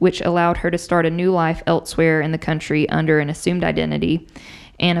name, which allowed her to start a new life elsewhere in the country under an assumed identity.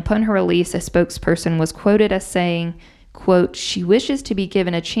 And upon her release, a spokesperson was quoted as saying, quote, she wishes to be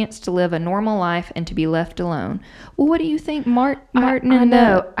given a chance to live a normal life and to be left alone. Well, what do you think Martin and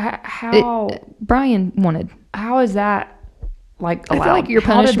Brian wanted? How is that like allowed? I feel like your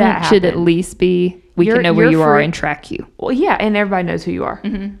punishment should at least be, we can know where you are and track you. Well, yeah, and everybody knows who you are.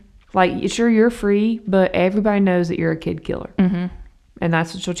 Mm-hmm. Like, sure, you're free, but everybody knows that you're a kid killer. Mm-hmm. And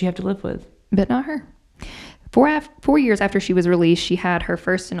that's what you have to live with. But not her. 4 years after she was released, she had her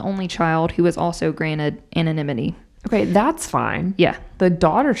first and only child, who was also granted anonymity. Okay, that's fine. Yeah. The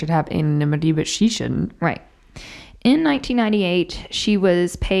daughter should have anonymity, but she shouldn't. Right. In 1998, she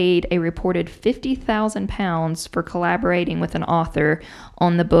was paid a reported £50,000 for collaborating with an author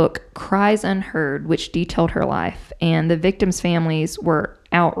on the book Cries Unheard, which detailed her life. And the victims' families were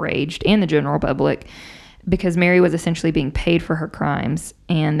outraged, and the general public, because Mary was essentially being paid for her crimes,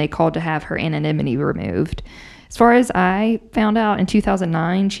 and they called to have her anonymity removed. As far as I found out, in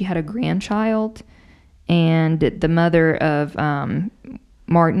 2009, she had a grandchild, and the mother of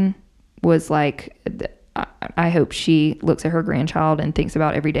Martin was like, I hope she looks at her grandchild and thinks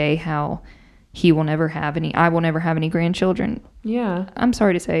about every day how I will never have any grandchildren. Yeah. I'm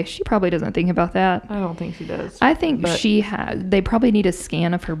sorry to say, she probably doesn't think about that. I don't think she does. I think they probably need a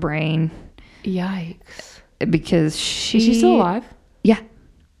scan of her brain. Yikes. Because is she still alive? Yeah.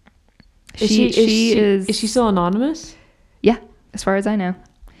 Is she still anonymous? Yeah, as far as I know.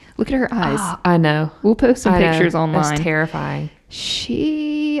 Look at her eyes. Oh, I know. We'll post some pictures online. That's terrifying.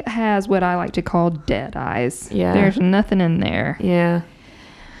 She has what I like to call dead eyes. Yeah. There's nothing in there. Yeah.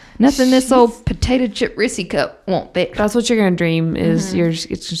 Nothing this old potato chip Reese cup won't fix. That's what you're gonna dream is.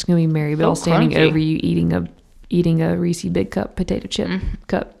 It's just gonna be Mary Bell standing over you eating a Reese Big Cup potato chip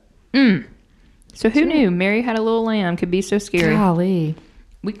cup. So who knew Mary Had a Little Lamb could be so scary? Golly.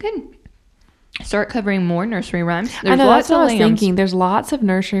 we could start covering more nursery rhymes. I know, that's what I was lambs. thinking. There's lots of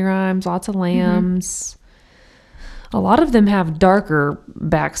nursery rhymes, lots of lambs. A lot of them have darker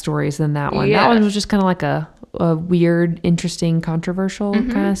backstories than that one. Yeah. That one was just kind of like a weird, interesting, controversial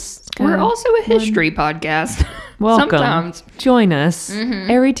kind of. We're also a history podcast. Welcome. Sometimes. Join us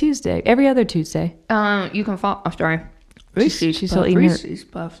every Tuesday, every other Tuesday. You can follow. I'm sorry. She's still eating her. Reese's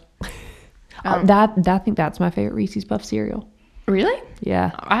Puffs. I think that's my favorite Reese's Puff cereal. Really?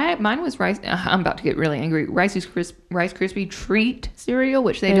 Yeah. Mine was rice. I'm about to get really angry. Rice Krispie treat cereal,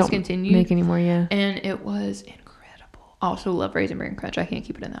 which they discontinued. Don't make anymore, yeah. And it was incredible. Also love Raisin Bran Crunch. I can't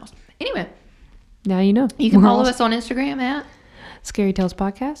keep it in the house. Anyway, now you know. you can follow us on Instagram at Scary Tales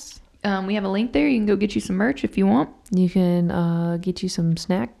Podcast. we have a link there. You can go get you some merch if you want. You can get you some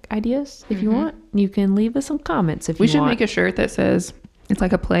snack ideas if you want. You can leave us some comments if you want. We should make a shirt that says, it's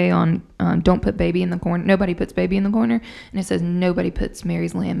like a play on don't put baby in the corner. Nobody puts baby in the corner. And it says nobody puts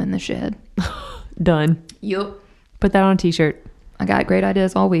Mary's lamb in the shed. Done. Yup. Put that on a t-shirt. I got great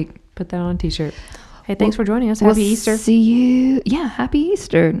ideas all week. Put that on a t-shirt. Hey, thanks for joining us. Happy Easter. See you. Yeah, happy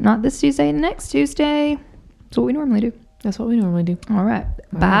Easter. Not this Tuesday, next Tuesday. That's what we normally do. That's what we normally do. All right.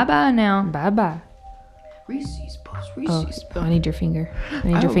 Bye-bye now. Bye-bye. Reese's Puffs. Oh, Reese's Puffs. I need your finger. I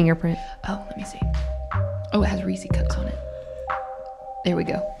need your fingerprint. Oh, let me see. Oh, it has Reese cuts on it. There we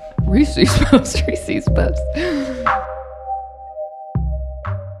go. Reese's Puffs. Reese's Puffs.